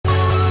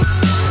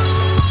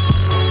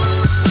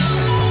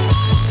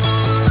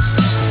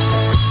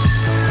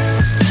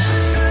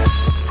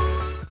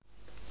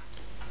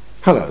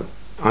Hello,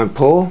 I'm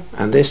Paul,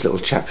 and this little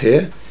chap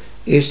here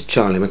is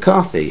Charlie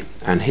McCarthy,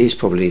 and he's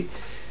probably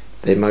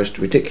the most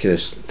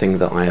ridiculous thing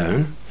that I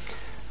own.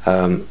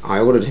 I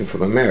ordered him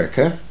from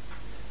America,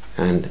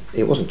 and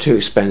it wasn't too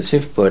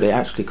expensive, but it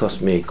actually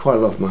cost me quite a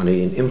lot of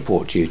money in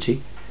import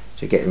duty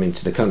to get him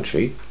into the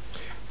country.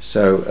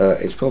 So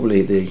it's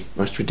probably the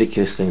most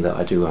ridiculous thing that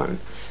I do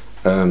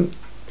own.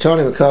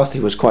 Charlie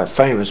McCarthy was quite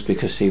famous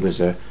because he was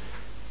in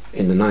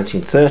the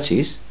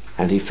 1930s,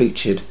 and he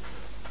featured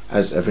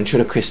as a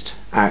ventriloquist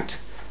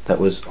act that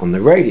was on the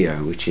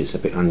radio, which is a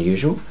bit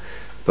unusual.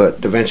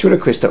 But the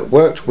ventriloquist that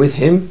worked with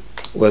him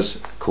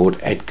was called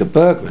Edgar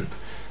Bergman,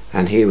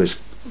 and he was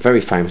very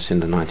famous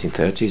in the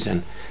 1930s,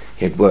 and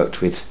he had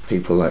worked with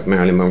people like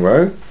Marilyn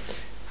Monroe,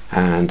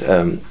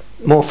 and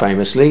more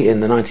famously in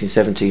the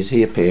 1970s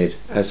he appeared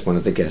as one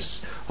of the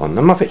guests on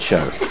The Muppet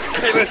Show.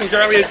 Hey, listen,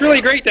 Charlie, it's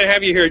really great to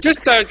have you here.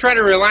 Just try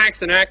to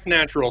relax and act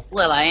natural.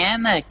 Well, I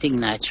am acting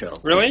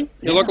natural. Really?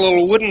 You look a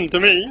little wooden to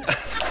me.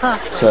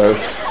 So,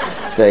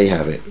 there you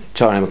have it.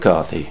 Charlie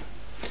McCarthy,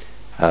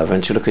 a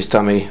ventriloquist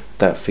dummy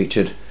that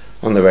featured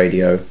on the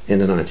radio in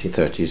the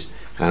 1930s,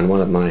 and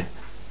one of my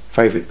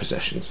favourite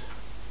possessions.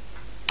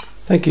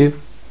 Thank you.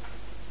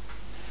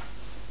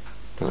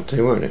 That'll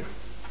do, won't it?